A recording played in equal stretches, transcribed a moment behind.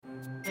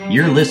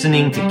You're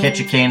listening to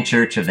Ketchikan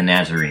Church of the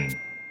Nazarene.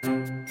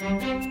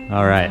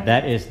 All right,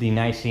 that is the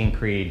Nicene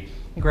Creed.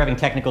 I think we're having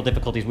technical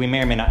difficulties. We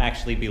may or may not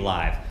actually be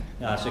live.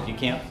 So if you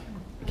can't...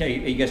 Okay,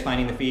 are you guys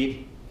finding the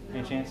feed?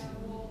 Any chance?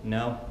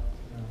 No?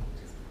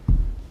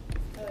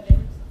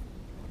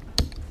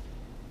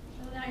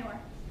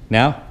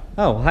 Now?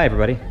 Oh, hi,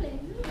 everybody.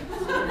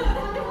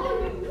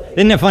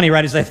 Isn't it funny,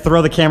 right? As I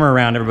throw the camera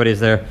around, everybody's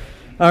there.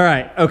 All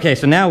right, okay,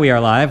 so now we are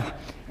live.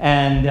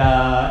 And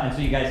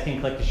so you guys can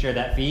click to share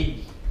that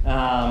feed.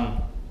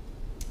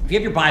 If you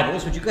have your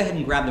Bibles, would you go ahead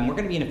and grab them? We're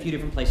going to be in a few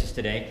different places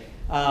today.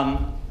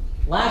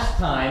 Last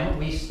time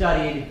we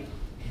studied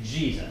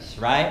Jesus,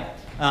 right?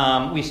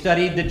 We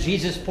studied the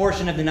Jesus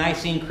portion of the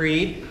Nicene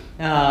Creed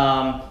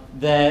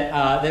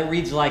that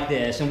reads like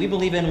this. And we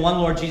believe in one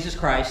Lord Jesus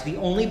Christ, the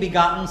only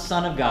begotten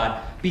Son of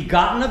God,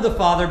 begotten of the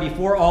Father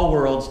before all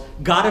worlds,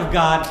 God of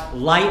God,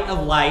 light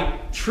of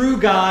light, true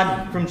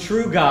God from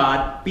true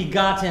God,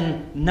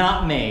 begotten,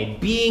 not made,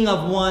 being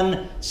of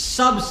one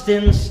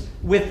substance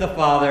with the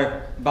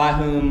Father, by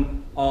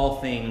whom all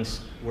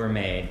things were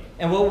made.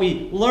 And what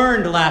we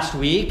learned last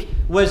week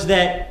was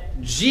that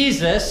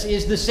Jesus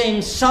is the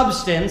same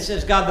substance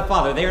as God the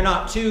Father. They are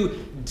not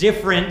two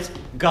different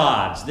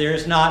gods.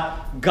 There's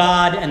not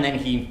God and then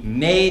he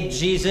made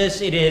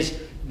Jesus. It is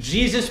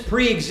Jesus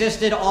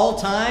pre-existed all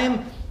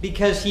time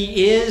because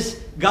he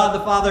is God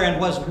the Father and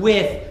was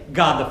with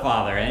God the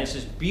Father. And it's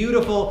this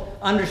beautiful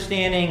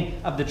understanding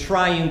of the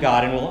triune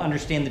God, and we'll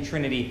understand the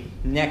Trinity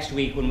next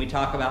week when we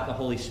talk about the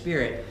Holy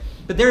Spirit.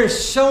 But there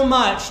is so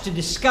much to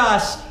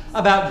discuss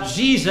about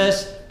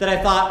Jesus that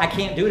I thought I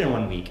can't do it in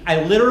 1 week.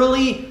 I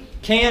literally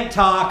can't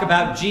talk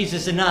about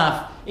Jesus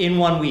enough in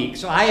 1 week.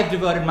 So I have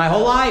devoted my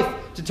whole life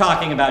to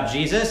talking about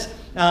Jesus.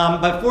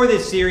 But for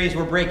this series,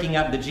 we're breaking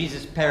up the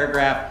Jesus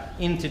paragraph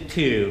into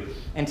two.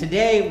 And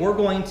today, we're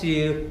going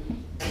to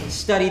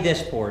study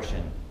this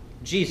portion.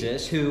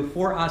 Jesus, who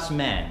for us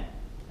men,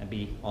 that'd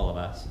be all of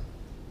us,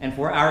 and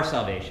for our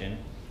salvation,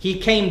 he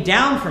came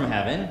down from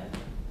heaven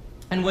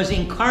and was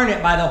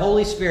incarnate by the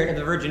Holy Spirit of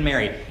the Virgin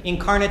Mary.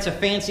 Incarnate's a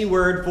fancy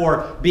word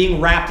for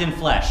being wrapped in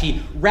flesh.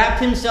 He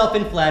wrapped himself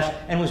in flesh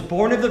and was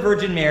born of the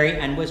Virgin Mary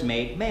and was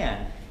made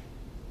man.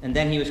 And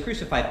then he was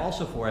crucified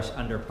also for us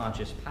under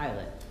Pontius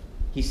Pilate.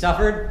 He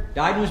suffered,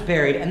 died, and was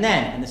buried, and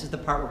then, and this is the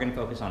part we're going to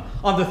focus on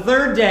the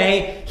third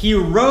day, he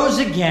rose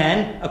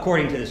again,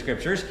 according to the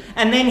Scriptures,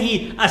 and then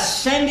he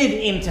ascended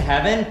into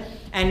heaven,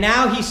 and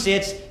now he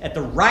sits at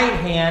the right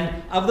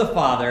hand of the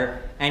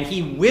Father, and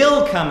he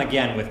will come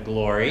again with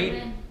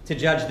glory to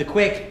judge the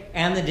quick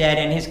and the dead,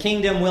 and his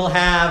kingdom will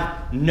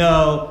have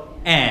no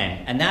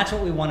end. And that's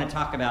what we want to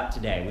talk about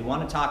today. We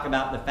want to talk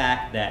about the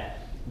fact that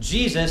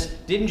Jesus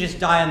didn't just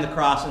die on the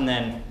cross and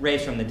then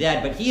raise from the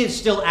dead, but he is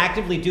still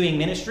actively doing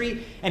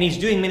ministry, and he's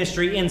doing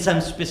ministry in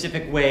some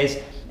specific ways,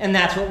 and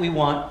that's what we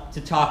want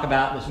to talk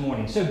about this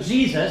morning. So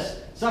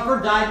Jesus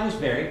suffered, died, and was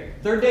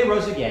buried, third day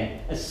rose again,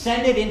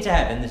 ascended into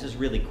heaven. This is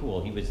really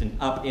cool. He was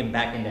up and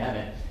back into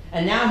heaven.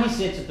 And now he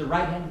sits at the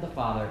right hand of the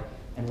Father,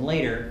 and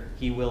later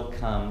he will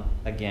come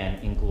again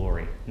in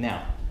glory.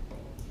 Now,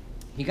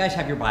 you guys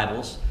have your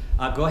Bibles.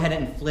 Go ahead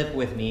and flip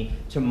with me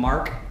to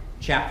Mark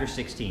chapter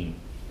 16.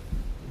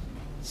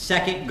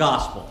 Second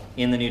gospel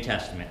in the New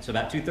Testament. So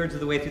about 2/3 of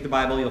the way through the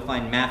Bible, you'll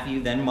find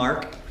Matthew, then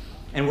Mark.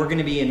 And we're going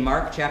to be in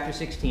Mark chapter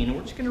 16. And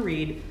we're just going to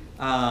read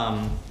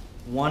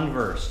one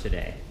verse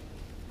today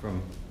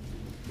from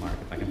Mark,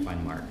 if I can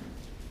find Mark.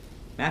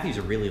 Matthew's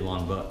a really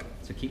long book,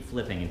 so keep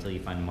flipping until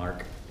you find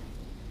Mark.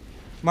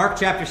 Mark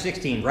chapter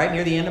 16, right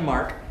near the end of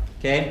Mark,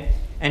 okay?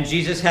 And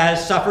Jesus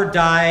has suffered,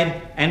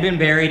 died, and been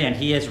buried, and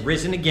he has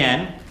risen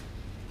again.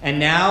 And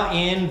now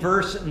in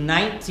verse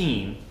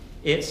 19,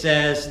 it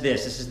says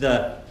this. This is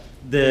the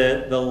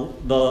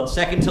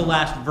second to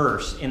last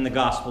verse in the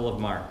Gospel of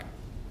Mark.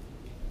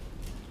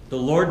 The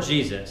Lord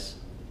Jesus,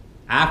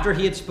 after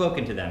he had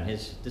spoken to them,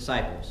 his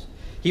disciples,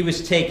 he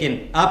was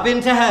taken up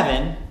into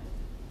heaven,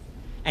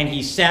 and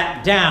he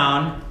sat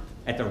down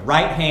at the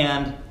right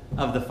hand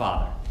of the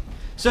Father.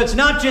 So it's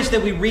not just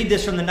that we read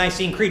this from the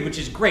Nicene Creed, which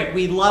is great.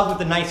 We love what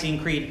the Nicene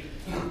Creed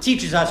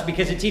teaches us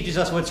because it teaches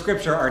us what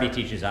Scripture already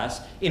teaches us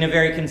in a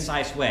very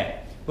concise way.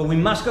 But we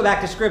must go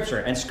back to Scripture.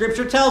 And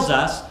Scripture tells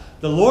us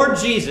the Lord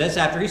Jesus,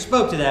 after he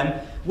spoke to them,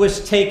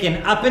 was taken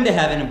up into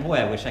heaven. And boy,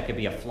 I wish I could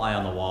be a fly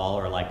on the wall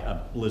or like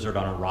a lizard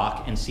on a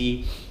rock and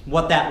see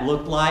what that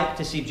looked like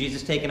to see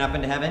Jesus taken up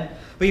into heaven.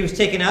 But he was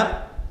taken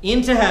up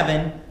into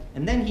heaven,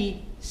 and then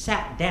he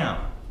sat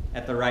down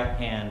at the right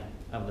hand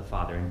of the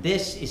Father. And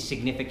this is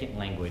significant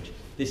language.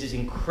 This is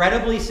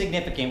incredibly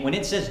significant. When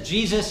it says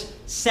Jesus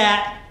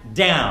sat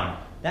down,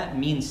 that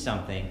means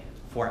something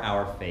for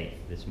our faith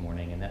this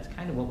morning, and that's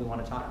kind of what we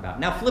want to talk about.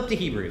 Now flip to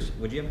Hebrews,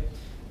 would you?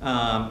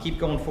 Keep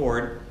going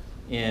forward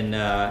in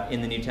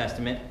the New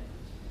Testament.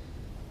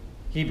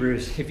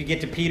 Hebrews. If you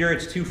get to Peter,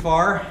 it's too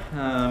far.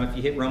 If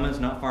you hit Romans,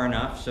 not far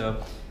enough.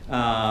 So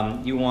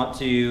you want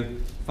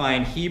to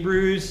find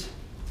Hebrews,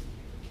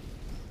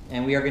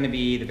 and we are going to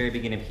be the very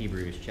beginning of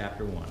Hebrews,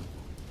 chapter 1.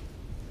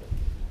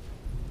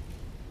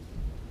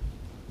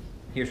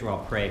 Here's where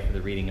I'll pray for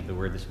the reading of the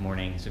word this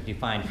morning. So if you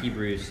find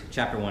Hebrews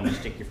chapter 1,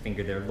 just stick your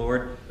finger there.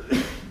 Lord,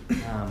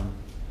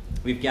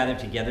 we've gathered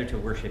together to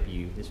worship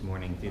you this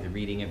morning through the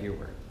reading of your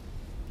word.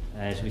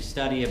 As we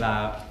study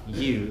about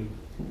you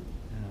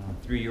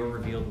through your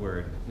revealed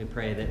word, we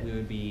pray that we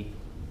would be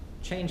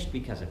changed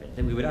because of it,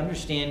 that we would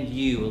understand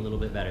you a little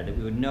bit better, that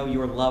we would know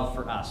your love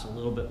for us a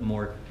little bit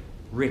more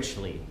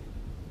richly.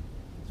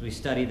 As we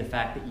study the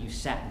fact that you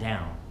sat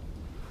down,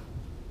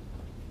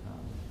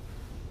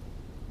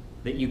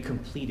 that you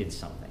completed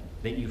something,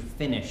 that you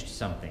finished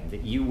something,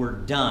 that you were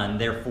done,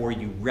 therefore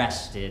you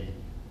rested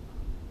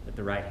at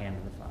the right hand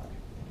of the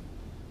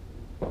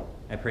Father.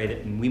 I pray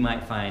that we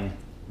might find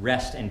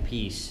rest and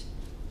peace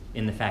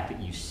in the fact that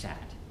you sat.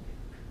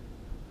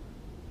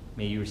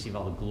 May you receive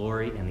all the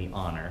glory and the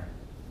honor.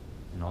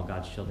 And all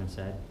God's children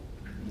said?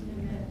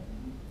 Amen.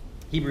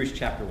 Hebrews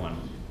chapter 1.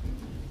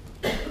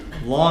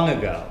 Long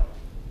ago,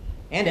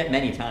 and at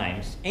many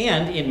times,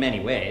 and in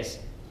many ways,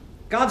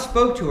 God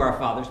spoke to our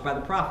fathers by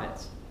the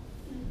prophets.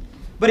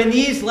 But in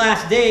these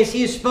last days,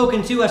 he has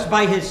spoken to us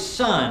by his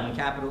Son,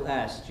 capital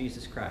S,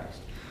 Jesus Christ,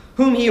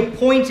 whom he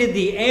appointed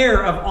the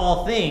heir of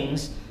all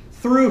things,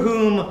 through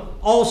whom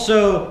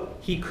also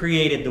he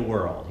created the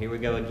world. Here we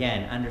go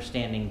again,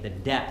 understanding the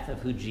depth of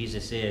who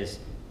Jesus is,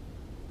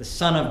 the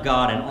Son of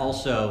God, and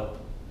also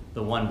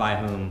the one by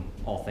whom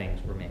all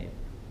things were made.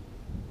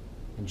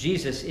 And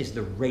Jesus is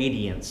the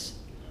radiance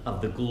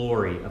of the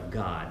glory of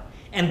God,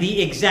 and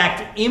the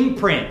exact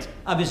imprint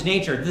of his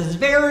nature, this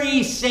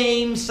very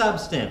same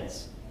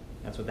substance.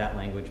 That's what that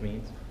language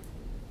means.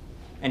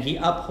 And he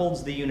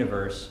upholds the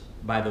universe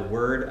by the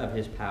word of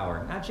his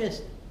power. Not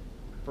just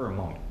for a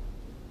moment.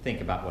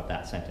 Think about what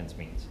that sentence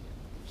means.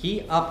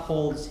 He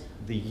upholds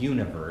the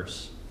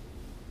universe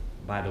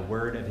by the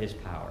word of his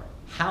power.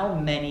 How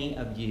many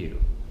of you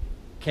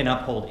can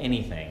uphold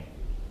anything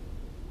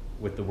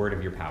with the word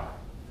of your power?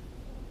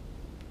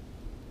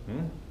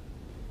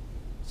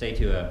 Say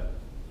to a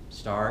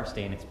star,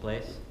 stay in its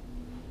place.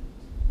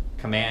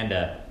 Command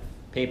a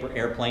paper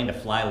airplane to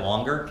fly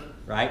longer,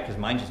 right? Because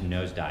mine just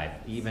nosedive.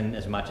 Even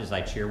as much as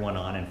I cheer one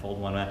on and fold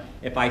one on.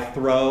 If I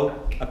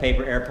throw a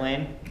paper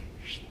airplane,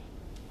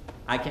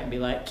 I can't be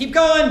like, keep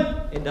going!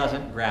 It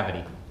doesn't.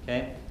 Gravity,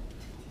 okay?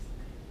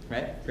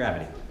 Right?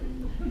 Gravity.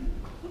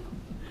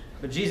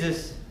 But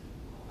Jesus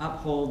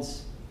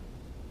upholds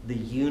the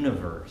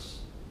universe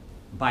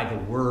by the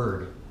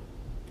word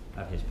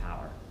of his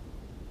power.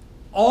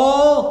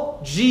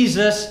 All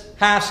Jesus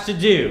has to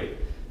do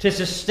to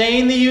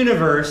sustain the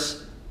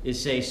universe is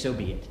say, so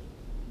be it.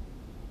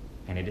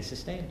 And it is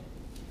sustained.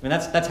 I mean,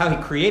 that's how he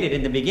created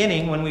in the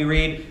beginning when we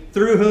read,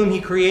 through whom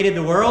he created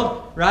the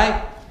world,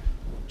 right?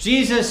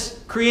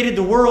 Jesus created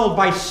the world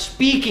by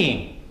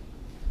speaking.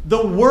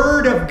 The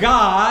word of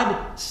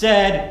God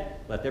said,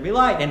 let there be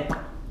light. And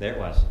there it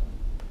was.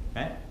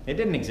 Right? It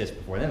didn't exist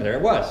before then. There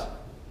it was.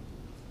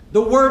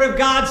 The word of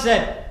God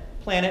said,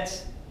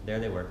 planets. There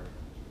they were.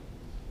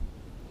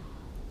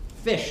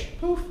 Fish.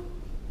 Poof.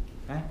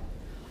 Right?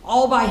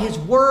 All by his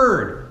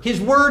word.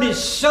 His word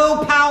is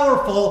so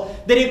powerful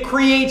that it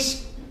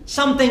creates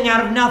something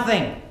out of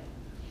nothing.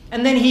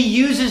 And then he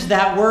uses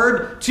that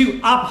word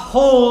to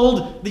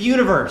uphold the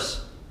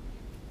universe.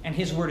 And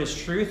his word is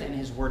truth, and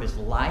his word is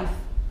life.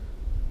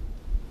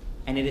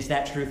 And it is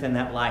that truth and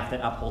that life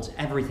that upholds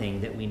everything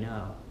that we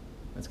know.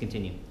 Let's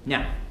continue.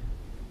 Now,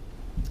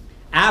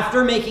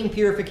 after making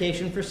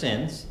purification for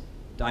sins,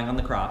 dying on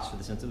the cross for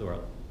the sins of the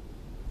world,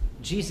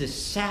 Jesus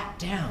sat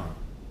down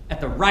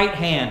at the right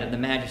hand of the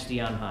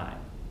Majesty on high,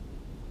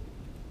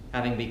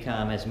 having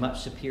become as much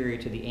superior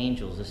to the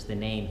angels as the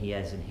name he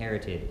has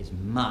inherited is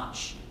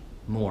much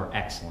more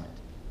excellent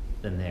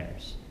than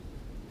theirs.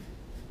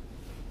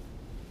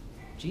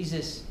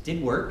 Jesus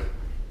did work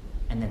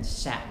and then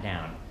sat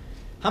down.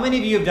 How many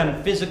of you have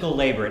done physical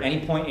labor at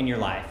any point in your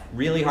life?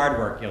 Really hard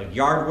work,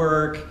 yard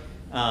work,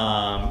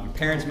 your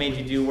parents made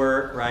you do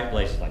work, right?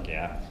 Blaise is like,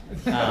 yeah.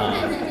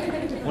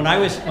 When I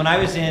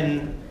was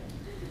in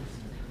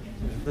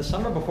the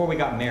summer before we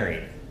got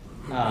married,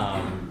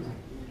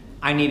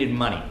 I needed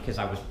money because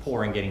I was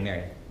poor and getting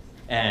married.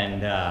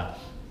 And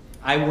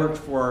I worked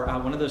for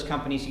one of those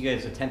companies, you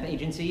guys, a temp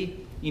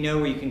agency,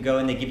 where you can go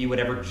and they give you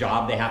whatever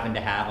job they happen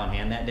to have on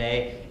hand that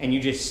day, and you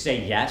just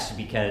say yes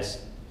because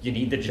you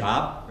need the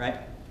job, right?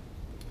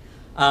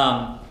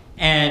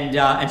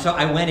 And so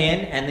I went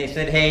in and they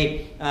said,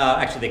 hey,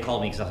 actually they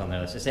called me because I was on the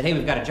list. They said, hey,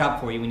 we've got a job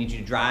for you. We need you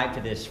to drive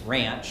to this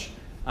ranch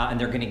and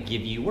they're going to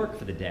give you work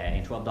for the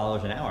day,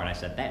 $12 an hour. And I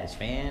said, that is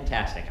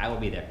fantastic. I will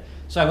be there.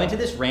 So I went to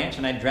this ranch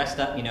and I dressed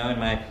up, in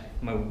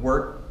my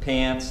work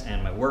pants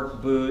and my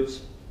work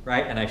boots,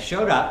 right? And I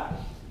showed up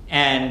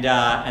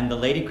and the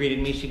lady greeted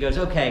me. She goes,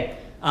 okay,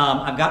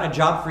 I've got a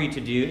job for you to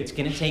do. It's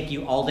going to take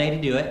you all day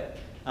to do it.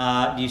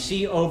 Do you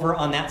see over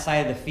on that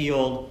side of the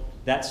field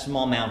that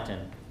small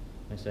mountain?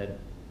 I said,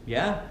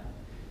 yeah.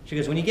 She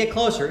goes, when you get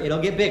closer,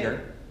 it'll get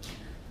bigger.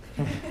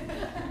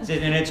 I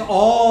said, and it's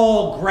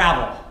all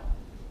gravel.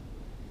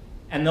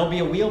 And there'll be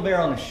a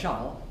wheelbarrow and a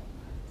shovel.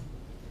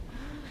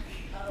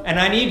 And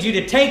I need you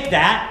to take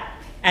that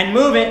and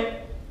move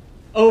it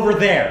over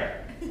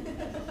there.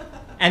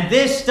 And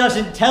this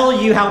doesn't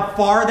tell you how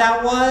far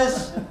that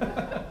was.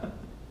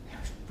 It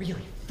was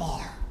really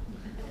far.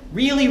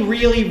 Really,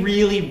 really,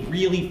 really,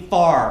 really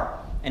far.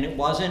 And it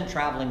wasn't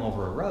traveling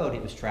over a road,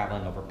 it was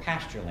traveling over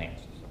pasture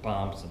lands.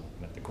 Bumps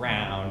and the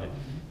ground, and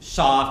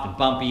soft and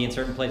bumpy in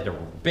certain places. There were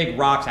big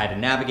rocks. I had to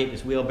navigate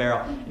this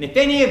wheelbarrow. And if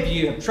any of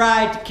you have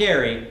tried to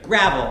carry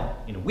gravel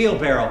in a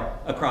wheelbarrow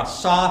across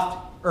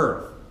soft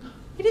earth,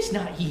 it is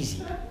not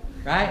easy,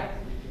 right?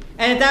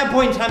 And at that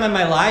point in time in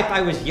my life, I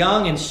was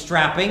young and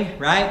strapping,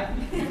 right?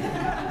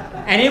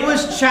 And it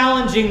was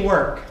challenging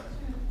work,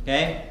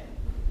 okay?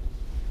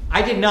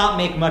 I did not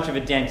make much of a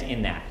dent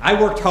in that. I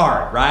worked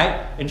hard,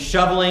 right? In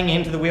shoveling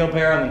into the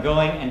wheelbarrow and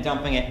going and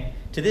dumping it.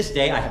 To this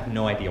day, I have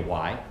no idea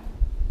why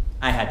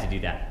I had to do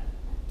that.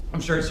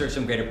 I'm sure it serves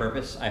some greater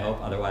purpose, I hope.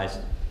 Otherwise,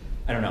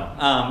 I don't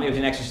know. It was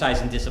an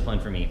exercise in discipline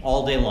for me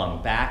all day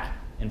long, back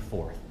and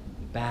forth,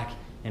 back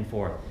and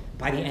forth.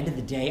 By the end of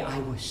the day, I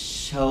was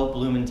so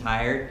bloomin'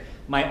 tired.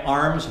 My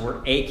arms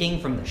were aching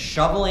from the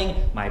shoveling.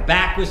 My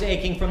back was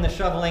aching from the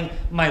shoveling.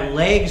 My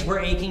legs were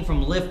aching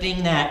from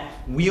lifting that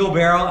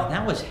wheelbarrow, and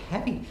that was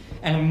heavy.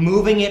 And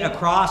moving it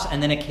across,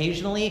 and then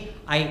occasionally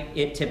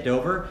it tipped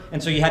over,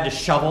 and so you had to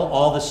shovel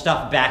all the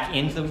stuff back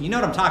into the, you know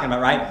what I'm talking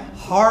about, right?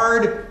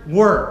 Hard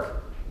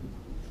work.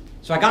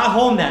 So I got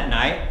home that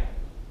night,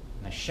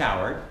 and I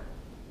showered,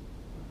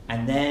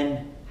 and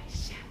then I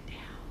sat down.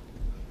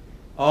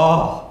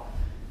 Oh,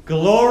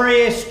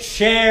 glorious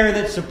chair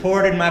that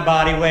supported my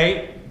body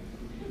weight,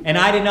 and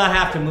I did not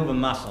have to move a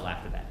muscle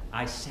after that.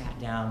 I sat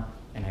down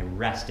and I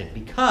rested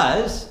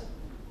because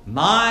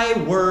my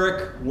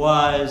work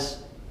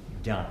was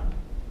done.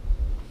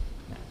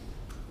 Now,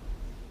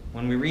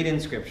 when we read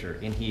in Scripture,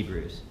 in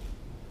Hebrews,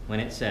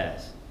 when it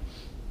says,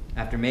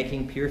 after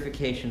making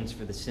purifications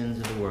for the sins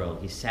of the world,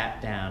 he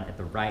sat down at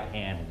the right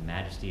hand of the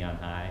Majesty on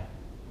high,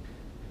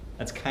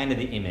 that's kind of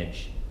the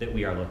image that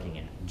we are looking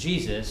at.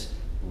 Jesus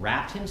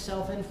wrapped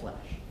himself in flesh,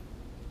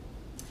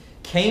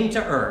 came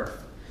to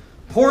earth,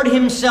 poured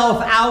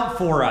himself out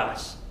for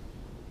us,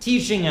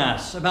 teaching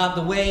us about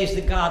the ways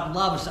that God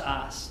loves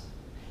us,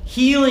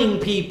 healing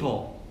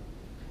people,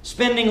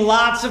 spending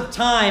lots of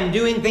time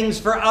doing things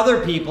for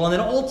other people, and then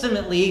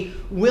ultimately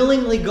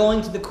willingly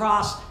going to the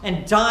cross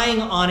and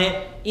dying on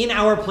it in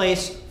our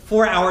place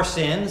for our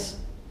sins,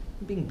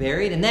 being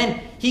buried. And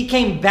then he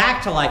came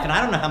back to life, and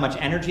I don't know how much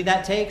energy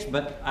that takes,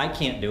 but I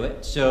can't do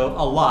it, so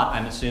a lot,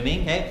 I'm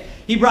assuming. Okay?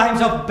 He brought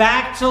himself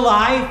back to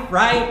life,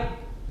 right?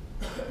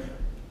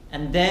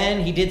 And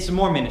then he did some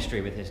more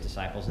ministry with his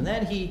disciples, and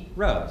then he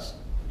rose,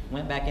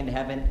 went back into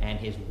heaven, and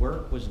his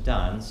work was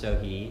done, so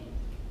he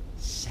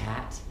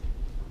sat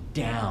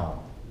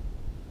down.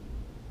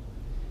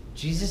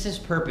 Jesus'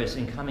 purpose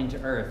in coming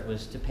to earth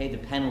was to pay the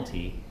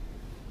penalty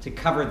to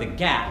cover the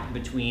gap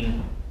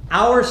between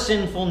our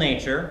sinful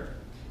nature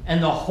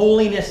and the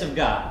holiness of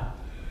God.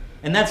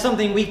 And that's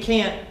something we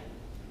can't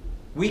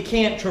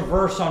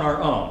traverse on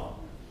our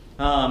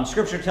own.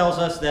 Scripture tells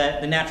us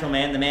that the natural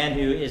man, the man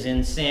who is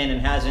in sin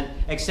and hasn't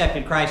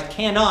accepted Christ,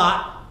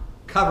 cannot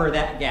cover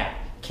that gap,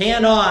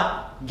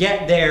 cannot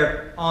get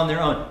there on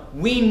their own.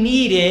 We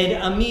needed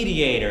a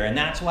mediator, and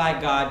that's why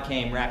God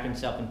came, wrapped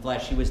himself in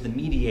flesh. He was the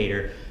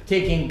mediator,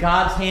 taking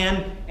God's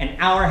hand and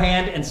our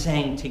hand and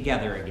saying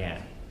together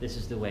again, this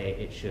is the way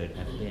it should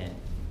have been.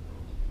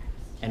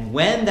 And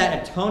when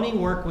that atoning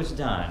work was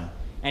done,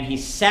 and he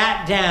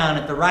sat down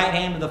at the right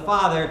hand of the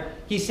Father,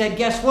 he said,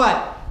 guess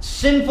what?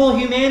 Sinful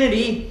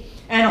humanity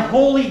and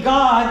holy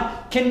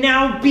God can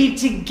now be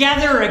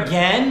together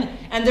again,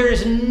 and there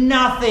is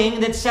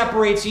nothing that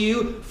separates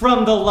you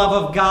from the love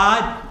of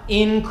God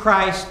in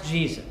Christ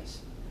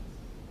Jesus.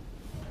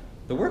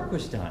 The work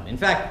was done. In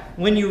fact,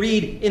 when you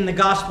read in the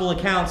gospel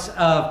accounts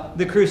of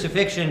the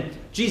crucifixion,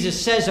 Jesus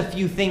says a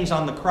few things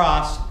on the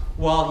cross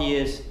while he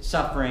is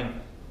suffering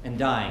and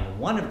dying.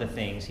 One of the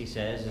things he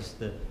says is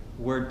the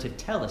word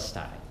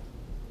tetelestai.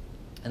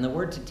 And the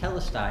word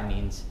tetelestai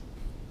means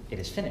it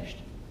is finished.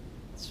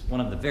 It's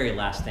one of the very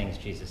last things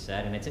Jesus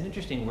said, and it's an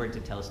interesting word,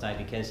 tetelestai,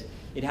 because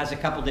it has a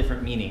couple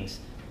different meanings.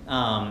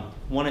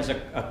 One is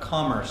a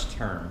commerce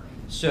term.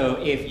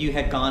 So if you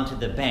had gone to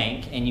the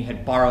bank and you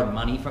had borrowed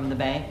money from the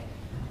bank,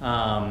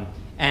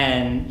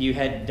 and you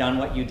had done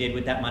what you did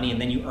with that money,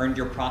 and then you earned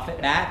your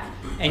profit back,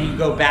 and you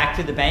go back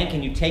to the bank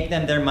and you take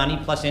them their money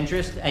plus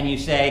interest, and you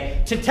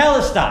say,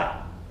 tetelestai,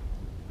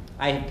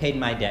 I have paid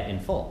my debt in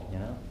full.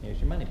 Here's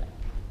your money back.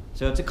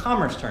 So it's a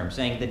commerce term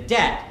saying the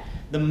debt,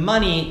 the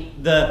money,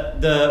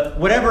 the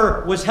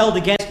whatever was held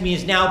against me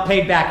is now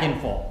paid back in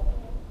full.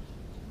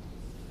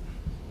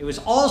 It was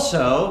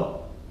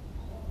also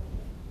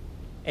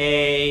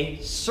a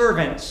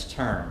servant's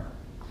term.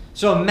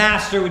 So a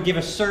master would give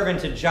a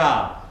servant a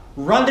job.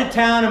 Run to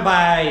town and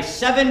buy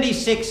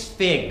 76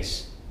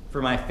 figs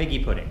for my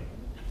figgy pudding.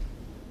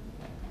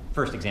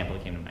 First example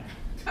that came to mind.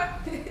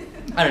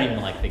 I don't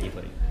even like figgy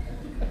pudding.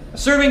 A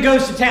servant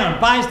goes to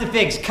town, buys the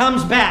figs,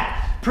 comes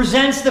back,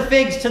 presents the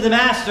figs to the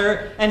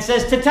master, and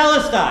says,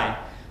 tetelestai,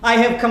 I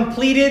have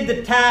completed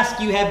the task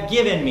you have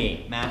given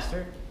me,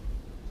 master.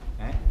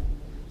 Okay?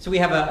 So we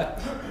have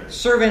a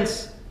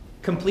servant's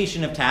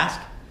completion of task,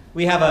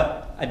 we have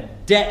a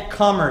debt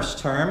commerce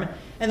term.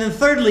 And then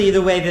thirdly,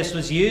 the way this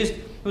was used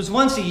was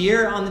once a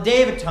year on the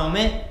Day of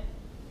Atonement,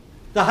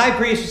 the high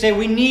priest would say,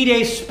 we need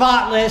a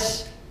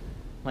spotless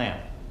lamb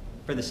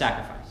for the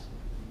sacrifice.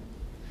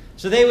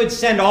 So they would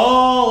send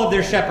all of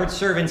their shepherd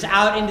servants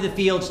out into the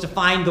fields to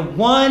find the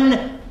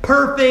one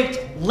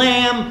perfect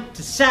lamb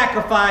to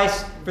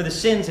sacrifice for the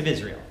sins of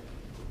Israel.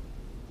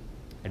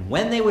 And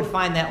when they would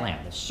find that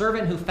lamb, the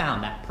servant who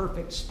found that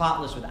perfect,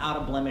 spotless, without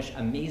a blemish,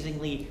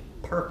 amazingly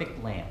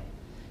perfect lamb,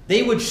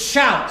 they would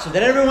shout so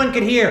that everyone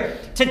could hear,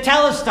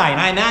 Tetelestai.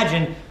 And I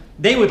imagine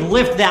they would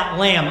lift that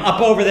lamb up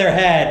over their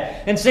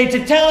head and say,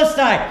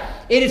 Tetelestai,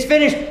 it is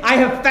finished. I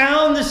have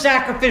found the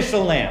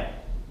sacrificial lamb.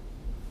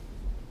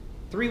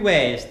 3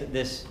 ways that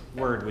this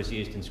word was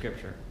used in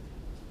Scripture.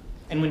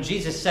 And when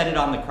Jesus said it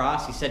on the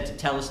cross, he said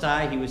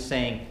Tetelestai, he was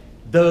saying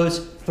those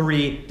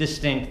 3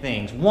 distinct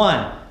things.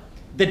 1,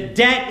 the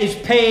debt is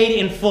paid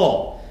in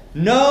full.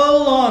 No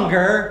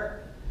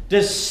longer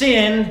does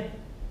sin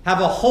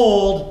have a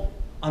hold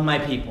on my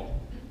people.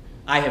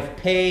 I have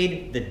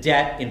paid the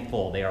debt in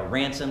full. They are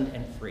ransomed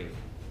and free.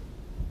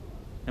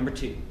 Number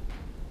 2,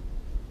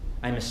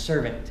 I am a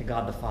servant to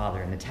God the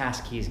Father, and the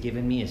task he has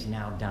given me is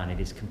now done. It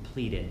is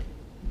completed.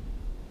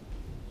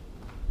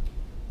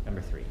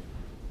 Number 3,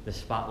 the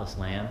spotless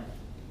lamb,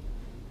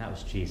 that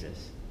was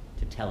Jesus,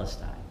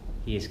 Tetelestai.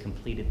 He has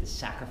completed the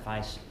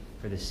sacrifice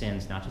for the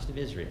sins, not just of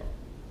Israel,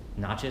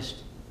 not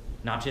just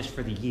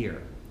for the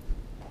year,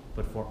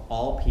 but for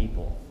all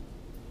people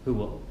who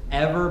will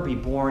ever be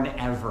born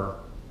ever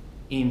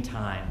in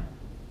time.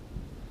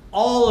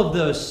 All of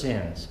those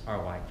sins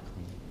are wiped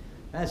clean.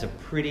 That is a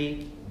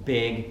pretty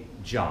big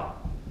job.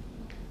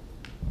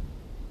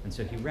 And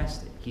so he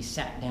rested. He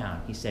sat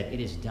down. He said, it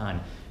is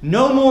done.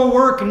 No more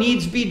work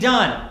needs be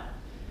done.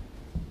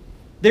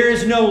 There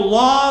is no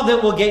law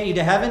that will get you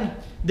to heaven.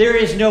 There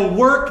is no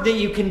work that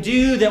you can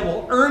do that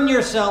will earn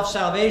yourself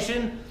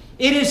salvation.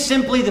 It is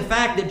simply the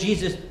fact that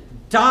Jesus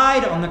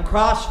died on the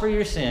cross for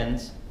your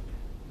sins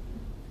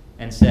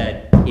and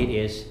said, it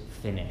is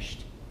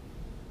finished.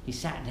 He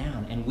sat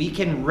down, and we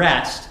can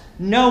rest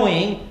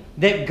knowing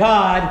that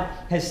God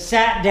has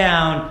sat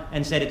down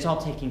and said, it's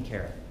all taken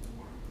care of.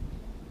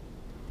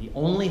 The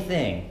only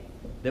thing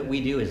that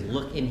we do is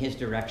look in his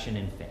direction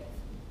in faith.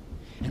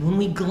 And when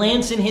we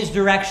glance in his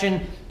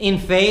direction in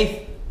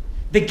faith,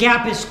 the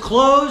gap is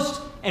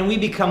closed and we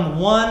become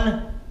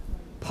one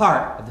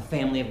part of the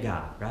family of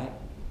God, right?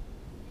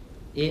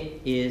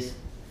 It is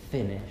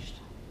finished.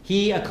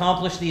 He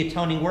accomplished the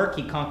atoning work.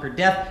 He conquered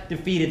death,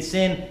 defeated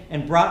sin,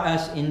 and brought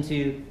us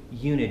into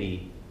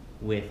unity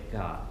with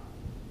God.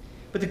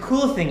 But the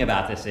cool thing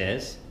about this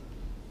is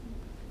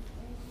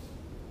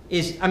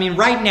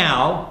right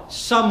now,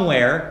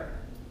 somewhere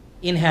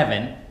in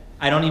heaven,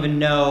 I don't even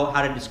know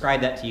how to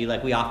describe that to you.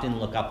 Like, we often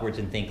look upwards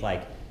and think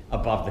like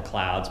above the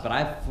clouds, but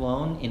I've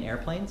flown in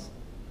airplanes,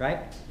 right?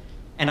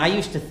 And I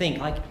used to think,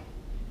 like,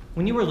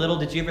 when you were little,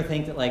 did you ever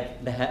think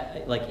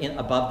that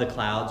above the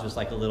clouds was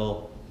like a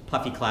little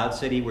puffy cloud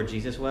city where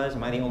Jesus was?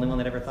 Am I the only one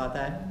that ever thought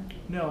that?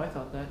 No, I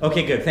thought that.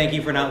 Okay, good. Thank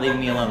you for not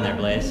leaving me alone there,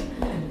 Blaze.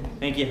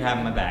 Thank you for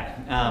having my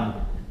back.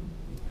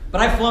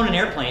 But I've flown in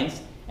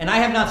airplanes, and I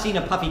have not seen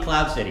a puffy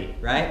cloud city,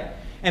 right?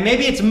 And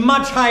maybe it's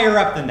much higher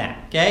up than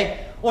that,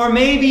 okay? Or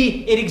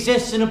maybe it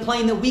exists in a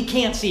plane that we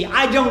can't see.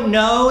 I don't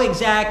know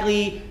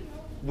exactly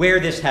where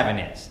this heaven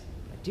is.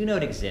 I do know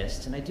it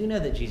exists, and I do know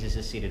that Jesus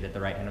is seated at the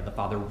right hand of the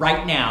Father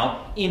right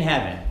now in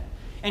heaven.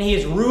 And he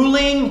is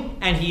ruling,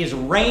 and he is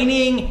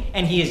reigning,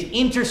 and he is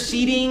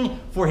interceding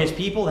for his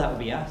people. That would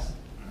be us.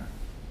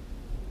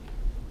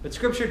 But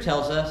Scripture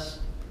tells us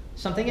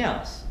something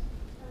else.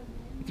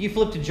 If you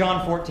flip to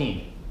John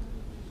 14.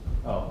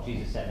 Oh,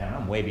 Jesus sat down.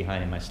 I'm way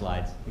behind in my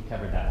slides. We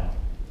covered that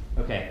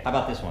one. Okay, how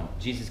about this one?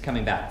 Jesus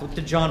coming back. Flip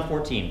to John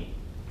 14.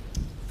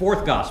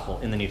 4th gospel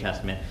in the New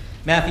Testament.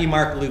 Matthew,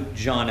 Mark, Luke,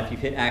 John. If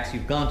you've hit Acts,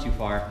 you've gone too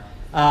far.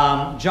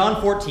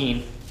 John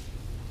 14,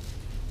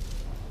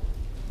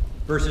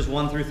 verses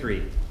 1 through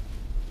 3.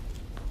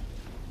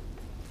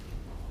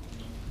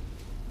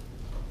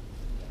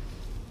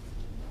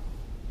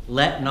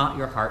 Let not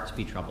your hearts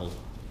be troubled.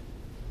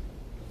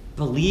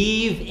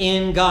 Believe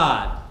in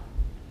God,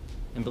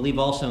 and believe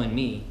also in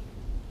me.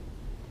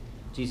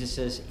 Jesus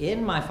says,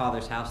 in my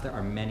Father's house there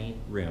are many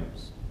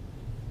rooms.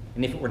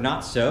 And if it were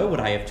not so,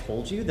 would I have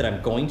told you that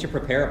I'm going to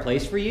prepare a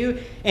place for you?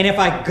 And if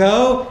I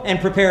go and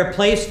prepare a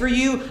place for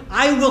you,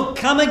 I will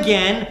come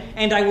again,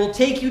 and I will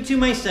take you to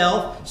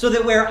myself, so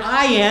that where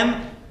I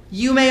am,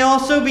 you may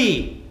also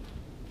be.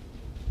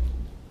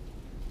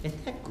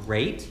 Isn't that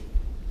great?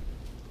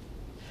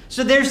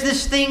 So there's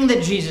this thing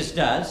that Jesus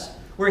does,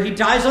 where he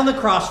dies on the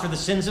cross for the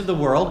sins of the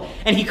world,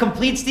 and he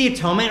completes the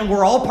atonement, and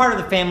we're all part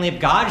of the family of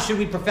God, should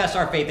we profess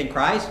our faith in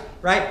Christ,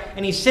 right?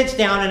 And he sits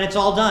down, and it's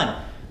all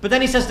done. But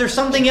then he says, there's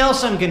something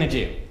else I'm going to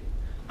do.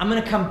 I'm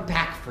going to come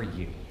back for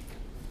you.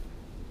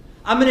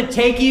 I'm going to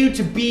take you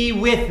to be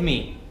with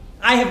me.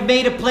 I have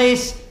made a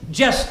place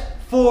just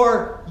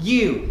for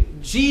you.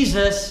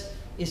 Jesus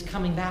is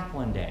coming back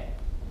one day.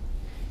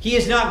 He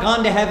has not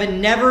gone to heaven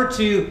never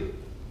to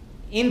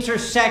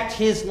intersect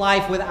his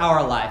life with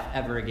our life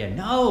ever again.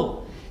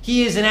 No.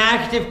 He is an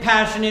active,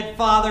 passionate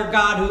Father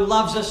God who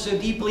loves us so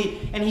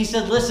deeply. And he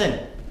said,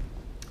 listen,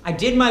 I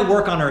did my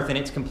work on earth and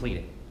it's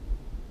completed.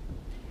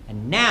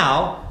 And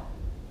now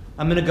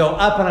I'm going to go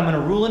up and I'm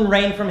going to rule and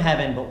reign from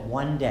heaven. But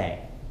one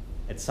day,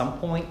 at some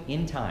point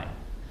in time,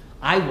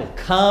 I will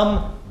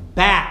come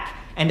back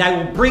and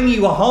I will bring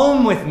you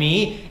home with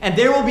me. And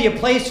there will be a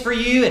place for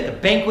you at the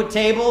banquet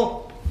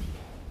table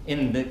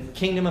in the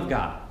kingdom of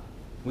God,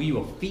 where you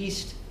will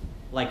feast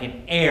like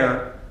an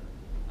heir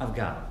of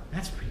God.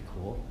 That's pretty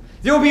cool.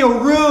 There will be a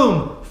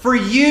room for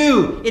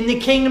you in the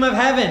kingdom of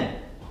heaven,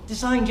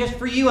 designed just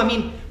for you. I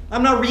mean,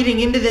 I'm not reading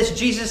into this.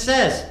 Jesus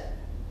says,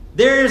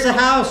 there is a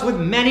house with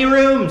many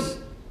rooms,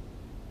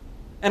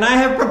 and I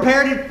have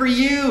prepared it for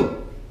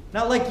you.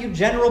 Not like you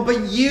general,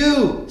 but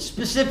you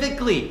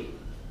specifically.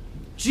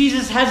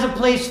 Jesus has a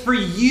place for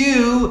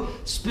you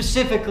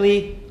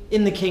specifically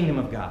in the kingdom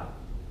of God.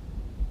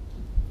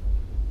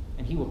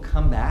 And he will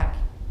come back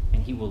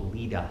and he will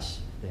lead us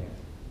there.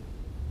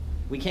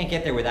 We can't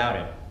get there without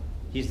him.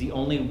 He's the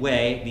only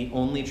way, the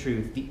only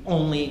truth, the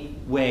only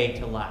way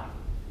to life.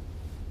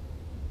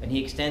 And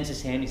he extends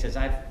his hand. He says,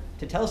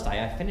 Tetelestai,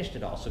 I've finished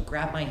it all, so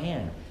grab my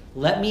hand.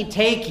 Let me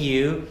take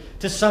you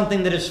to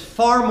something that is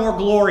far more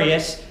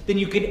glorious than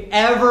you could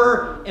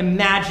ever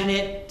imagine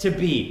it to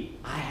be.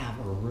 I have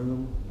a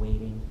room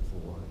waiting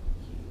for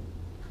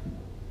you.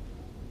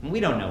 And we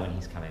don't know when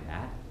he's coming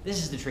back.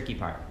 This is the tricky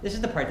part. This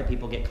is the part that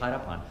people get caught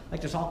up on.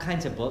 Like, there's all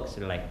kinds of books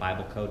that are like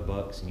Bible code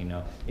books,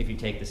 and if you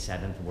take the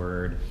 7th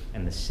word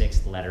and the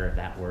 6th letter of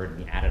that word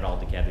and you add it all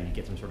together, you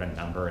get some sort of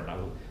number.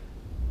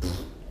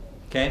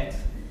 Okay?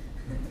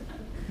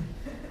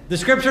 The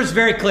scripture is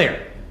very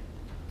clear.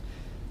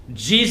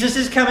 Jesus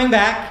is coming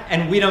back,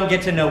 and we don't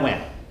get to know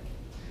when.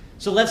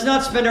 So let's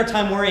not spend our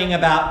time worrying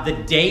about the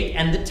date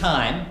and the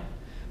time,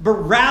 but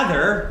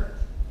rather,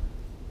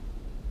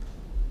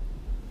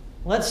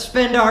 let's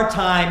spend our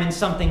time in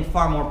something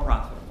far more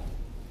profitable.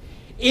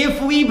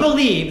 If we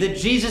believe that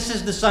Jesus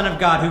is the Son of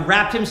God who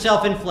wrapped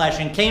himself in flesh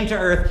and came to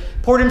earth,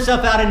 poured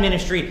himself out in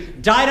ministry,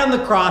 died on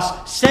the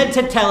cross, said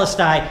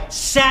Tetelestai,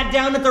 sat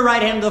down at the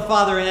right hand of the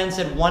Father, and then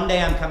said, one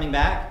day I'm coming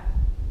back,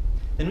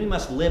 then we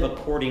must live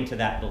according to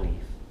that belief.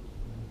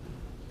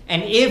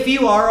 And if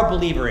you are a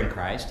believer in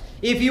Christ,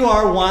 if you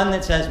are one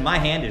that says, my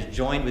hand is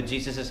joined with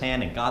Jesus'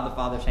 hand and God the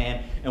Father's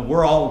hand, and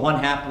we're all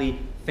one happy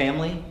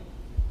family,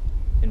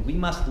 then we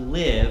must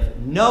live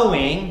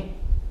knowing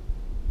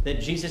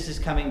that Jesus is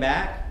coming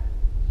back.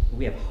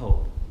 We have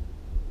hope.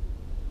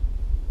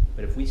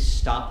 But if we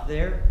stop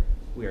there,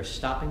 we are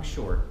stopping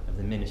short of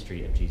the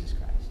ministry of Jesus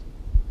Christ.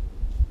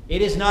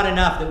 It is not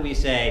enough that we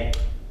say,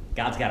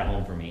 God's got a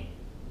home for me.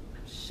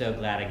 I'm so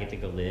glad I get to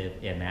go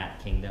live in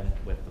that kingdom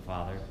with the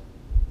Father.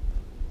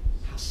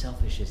 How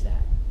selfish is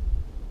that?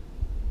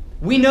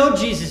 We know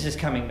Jesus is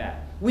coming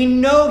back. We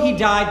know he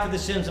died for the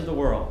sins of the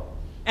world.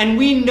 And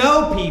we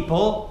know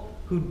people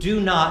who do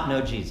not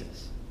know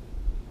Jesus.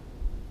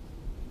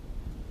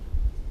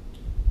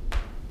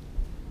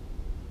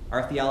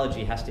 Our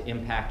theology has to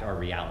impact our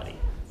reality.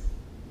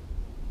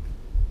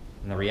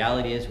 And the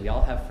reality is we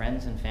all have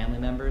friends and family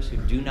members who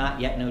do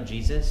not yet know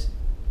Jesus.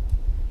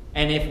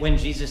 And if when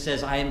Jesus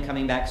says, I am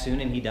coming back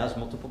soon, and he does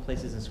multiple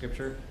places in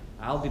Scripture,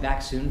 I'll be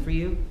back soon for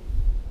you.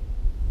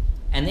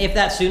 And if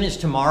that soon is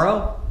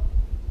tomorrow,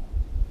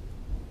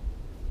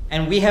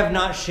 and we have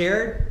not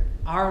shared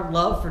our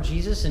love for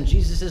Jesus and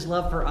Jesus'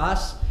 love for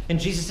us and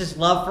Jesus'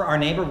 love for our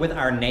neighbor with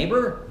our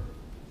neighbor,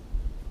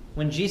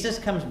 when Jesus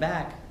comes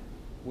back,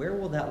 where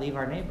will that leave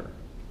our neighbor?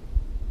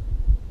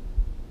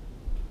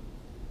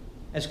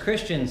 As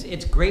Christians,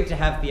 it's great to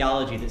have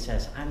theology that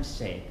says, I'm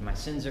saved, my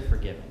sins are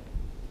forgiven.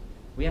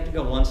 We have to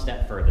go one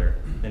step further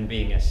than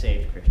being a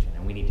saved Christian,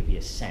 and we need to be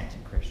a sent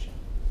Christian.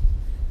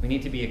 We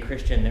need to be a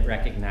Christian that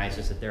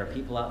recognizes that there are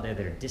people out there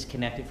that are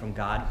disconnected from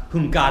God,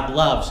 whom God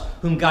loves,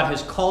 whom God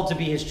has called to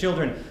be his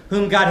children,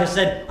 whom God has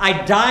said,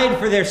 I died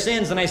for their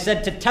sins, and I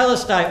said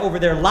Tetelestai over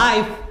their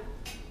life.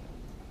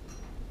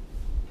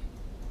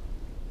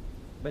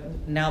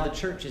 But now the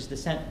church is the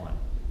sent one.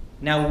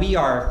 Now we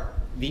are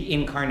the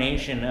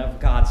incarnation of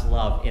God's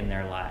love in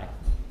their life.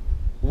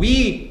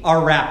 We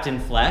are wrapped in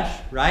flesh,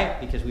 right?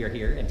 Because we are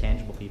here,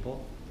 intangible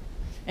people.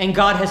 And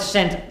God has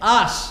sent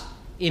us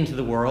into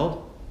the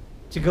world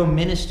to go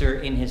minister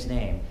in his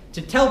name.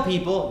 To tell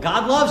people,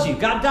 God loves you.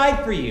 God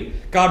died for you.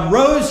 God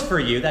rose for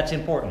you. That's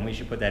important. We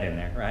should put that in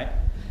there, right?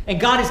 And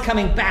God is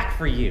coming back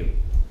for you.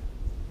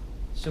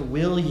 So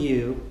will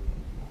you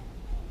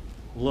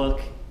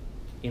look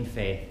in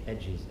faith at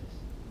Jesus?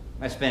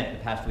 I spent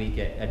the past week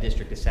at a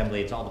district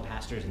assembly. It's all the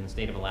pastors in the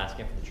state of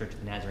Alaska for the Church of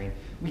the Nazarene.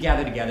 We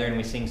gather together and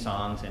we sing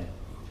songs and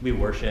we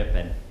worship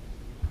and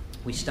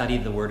we study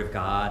the Word of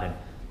God,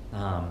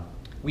 and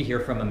we hear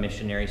from a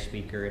missionary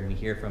speaker, and we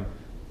hear from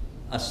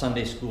a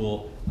Sunday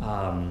school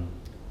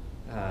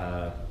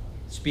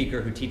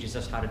speaker who teaches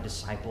us how to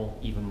disciple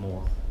even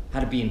more, how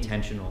to be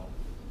intentional.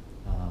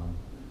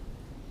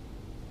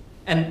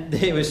 And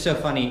it was so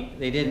funny,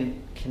 they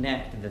didn't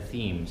connect the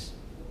themes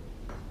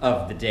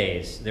of the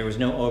days. There was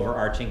no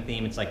overarching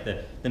theme. It's like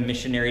the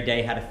missionary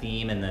day had a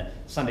theme and the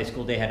Sunday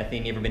school day had a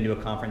theme. You ever been to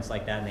a conference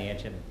like that and they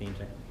actually have a theme?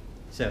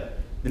 So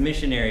the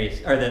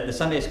missionaries, or the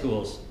Sunday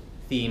school's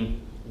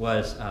theme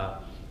was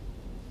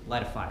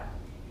light a fire.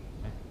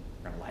 Right?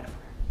 We're going to light a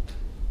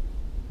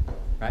fire.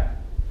 Right?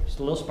 Just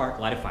a little spark,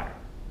 light a fire.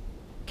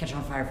 Catch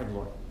on fire for the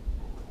Lord.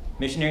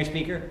 Missionary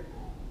speaker,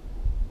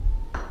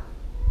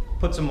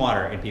 put some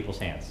water in people's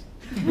hands.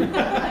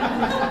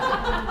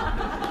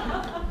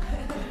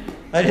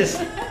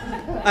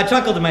 I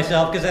chuckled to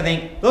myself because I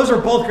think those are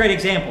both great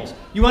examples.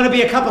 You want to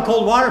be a cup of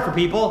cold water for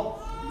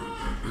people,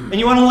 and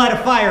you want to light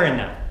a fire in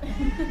them.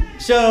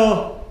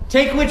 So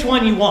take which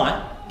one you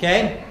want,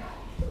 okay,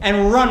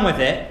 and run with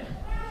it.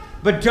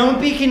 But don't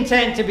be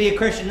content to be a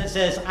Christian that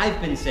says, I've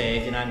been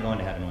saved and I'm going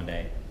to heaven one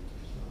day.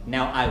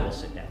 Now I will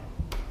sit down.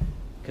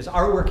 Because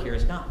our work here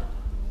is not done.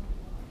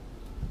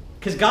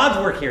 Because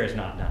God's work here is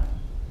not done.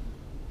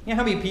 You know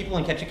how many people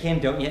in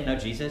Ketchikan don't yet know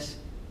Jesus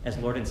as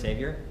Lord and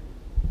Savior?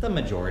 The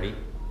majority,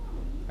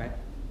 right?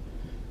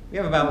 We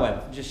have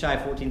about, just shy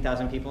of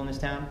 14,000 people in this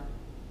town.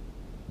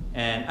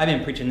 And I've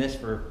been preaching this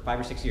for 5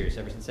 or 6 years,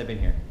 ever since I've been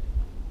here.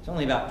 It's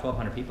only about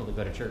 1,200 people that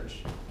go to church.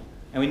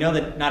 And we know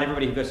that not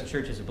everybody who goes to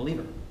church is a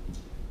believer.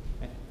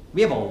 Right?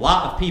 We have a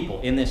lot of people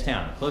in this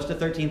town, close to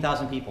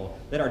 13,000 people,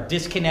 that are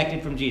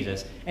disconnected from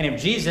Jesus. And if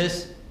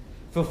Jesus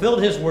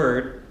fulfilled his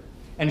word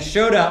and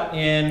showed up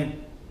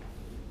in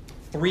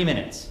 3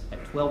 minutes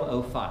at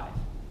 12:05,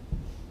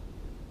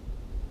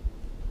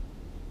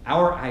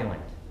 our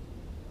island,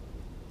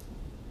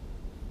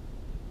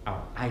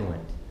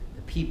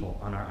 the people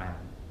on our island,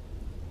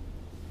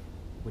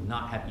 would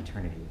not have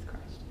eternity with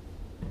Christ.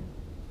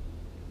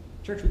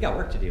 Church, we got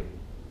work to do.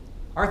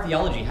 Our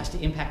theology has to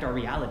impact our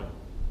reality.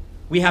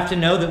 We have to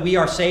know that we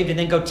are saved and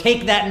then go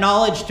take that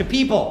knowledge to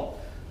people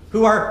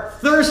who are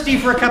thirsty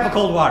for a cup of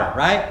cold water,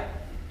 right?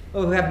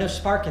 Or who have no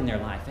spark in their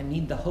life and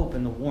need the hope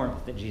and the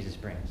warmth that Jesus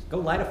brings. Go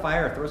light a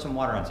fire or throw some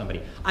water on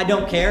somebody. I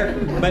don't care,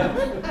 but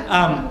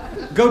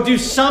go do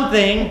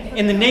something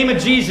in the name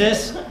of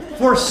Jesus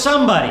for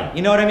somebody.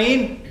 You know what I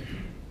mean?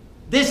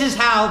 This is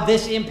how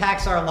this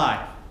impacts our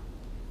life.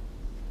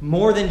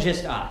 More than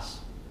just us,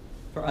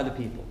 for other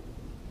people.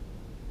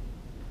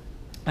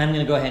 I'm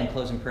going to go ahead and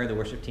close in prayer. The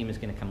worship team is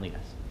going to come lead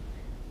us.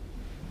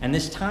 And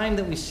this time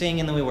that we sing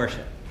and that we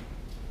worship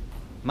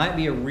might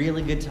be a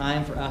really good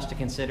time for us to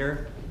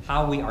consider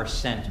how we are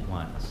sent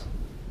ones.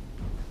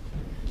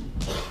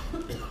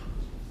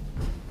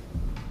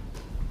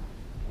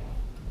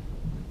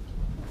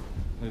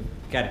 We've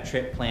got a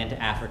trip planned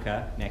to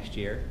Africa next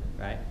year,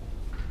 right?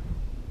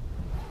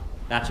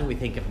 That's what we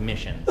think of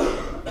missions.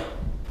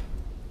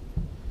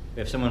 We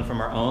have someone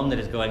from our own that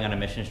is going on a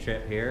missions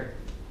trip here.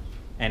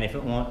 And if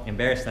it won't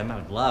embarrass them, I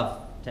would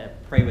love to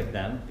pray with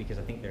them because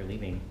I think they're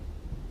leaving.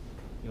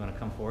 You want to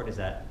come forward? Is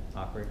that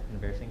awkward and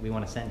embarrassing? We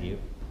want to send you.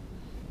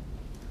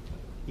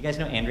 You guys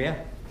know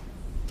Andrea?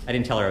 I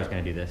didn't tell her I was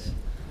going to do this.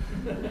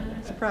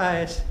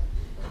 Surprise.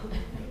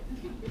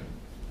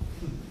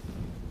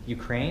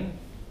 Ukraine?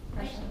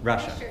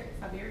 Russia.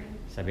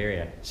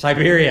 Siberia.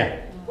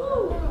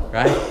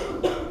 Right?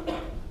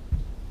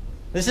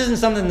 This isn't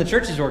something the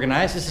church has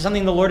organized. This is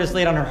something the Lord has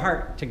laid on her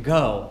heart to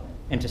go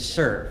and to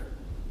serve.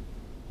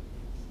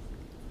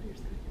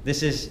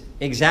 This is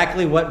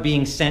exactly what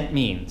being sent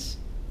means.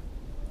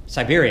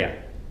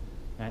 Siberia,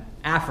 right?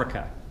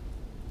 Africa,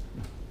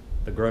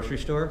 the grocery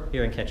store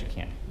here in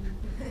Ketchikan.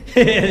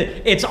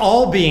 It's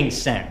all being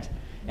sent,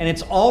 and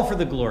it's all for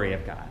the glory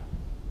of God.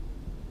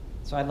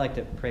 So I'd like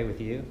to pray with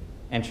you.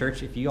 And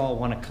church, if you all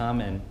want to come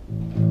and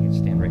you can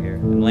stand right here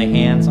and lay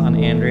hands on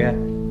Andrea.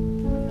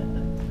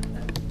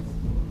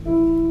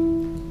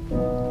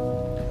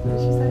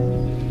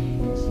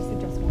 She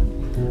said just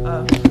one.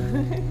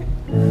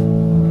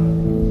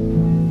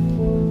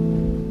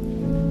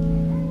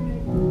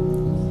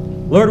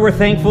 Lord, we're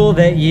thankful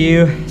that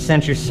you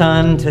sent your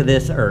Son to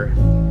this earth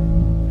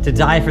to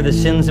die for the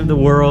sins of the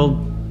world,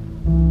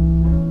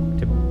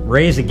 to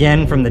raise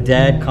again from the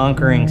dead,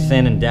 conquering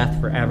sin and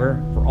death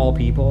forever for all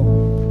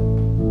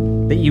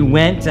people, that you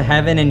went to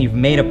heaven and you've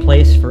made a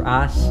place for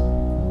us,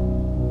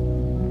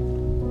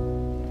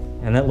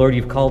 and that, Lord,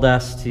 you've called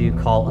us to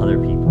call other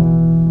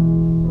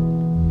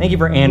people. Thank you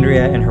for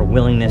Andrea and her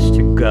willingness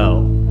to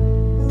go,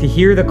 to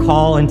hear the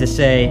call and to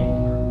say,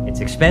 it's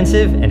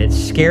expensive and it's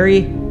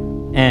scary,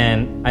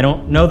 and I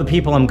don't know the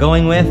people I'm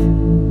going with,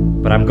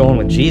 but I'm going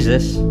with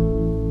Jesus.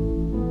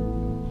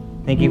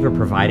 Thank you for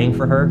providing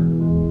for her.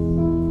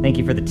 Thank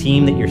you for the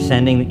team that you're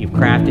sending, that you've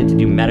crafted to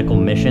do medical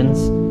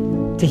missions,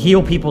 to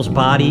heal people's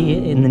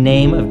body in the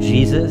name of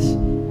Jesus.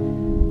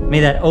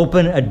 May that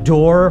open a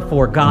door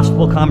for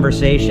gospel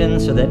conversation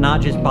so that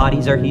not just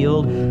bodies are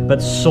healed,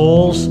 but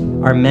souls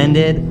are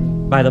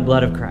mended by the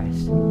blood of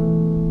Christ.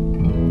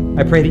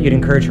 I pray that you'd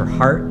encourage her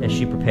heart as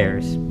she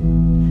prepares.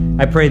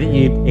 I pray that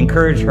you'd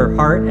encourage her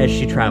heart as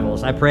she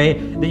travels. I pray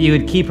that you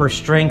would keep her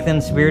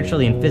strengthened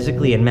spiritually and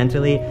physically and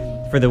mentally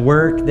for the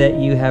work that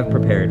you have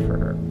prepared for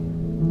her.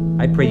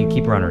 I pray you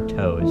keep her on her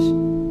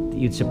toes, that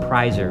you'd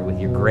surprise her with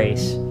your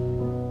grace,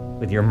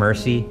 with your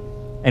mercy,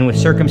 and with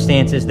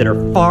circumstances that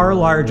are far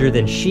larger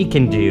than she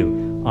can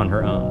do on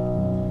her own.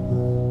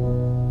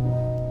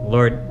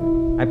 Lord,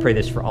 I pray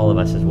this for all of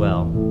us as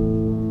well.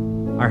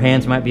 Our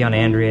hands might be on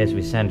Andrea as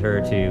we send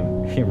her to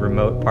a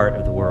remote part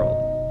of the world.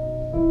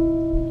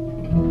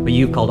 But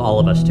you've called all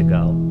of us to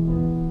go.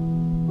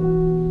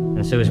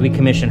 And so as we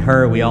commission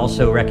her, we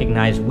also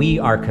recognize we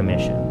are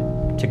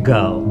commissioned to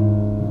go.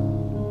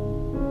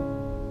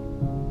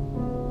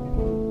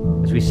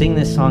 As we sing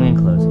this song in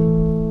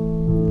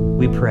closing,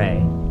 we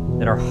pray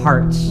that our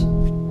hearts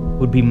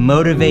would be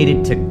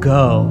motivated to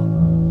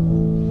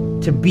go,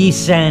 to be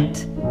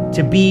sent,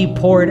 to be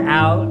poured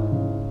out,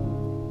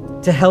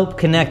 to help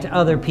connect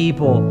other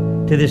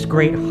people to this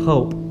great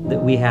hope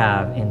that we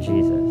have in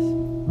Jesus.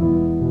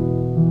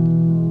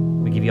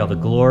 We give you all the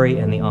glory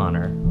and the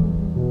honor,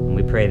 and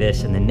we pray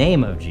this in the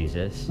name of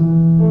Jesus.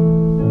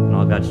 And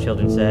all God's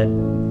children said,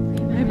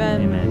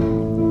 Amen.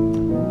 Amen.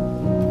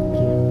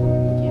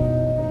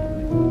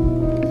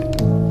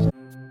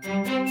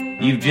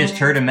 You've just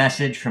heard a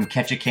message from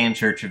Ketchikan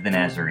Church of the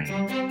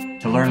Nazarene.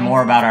 To learn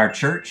more about our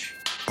church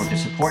or to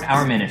support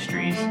our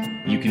ministries,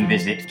 you can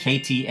visit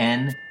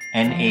ktnnaz.org.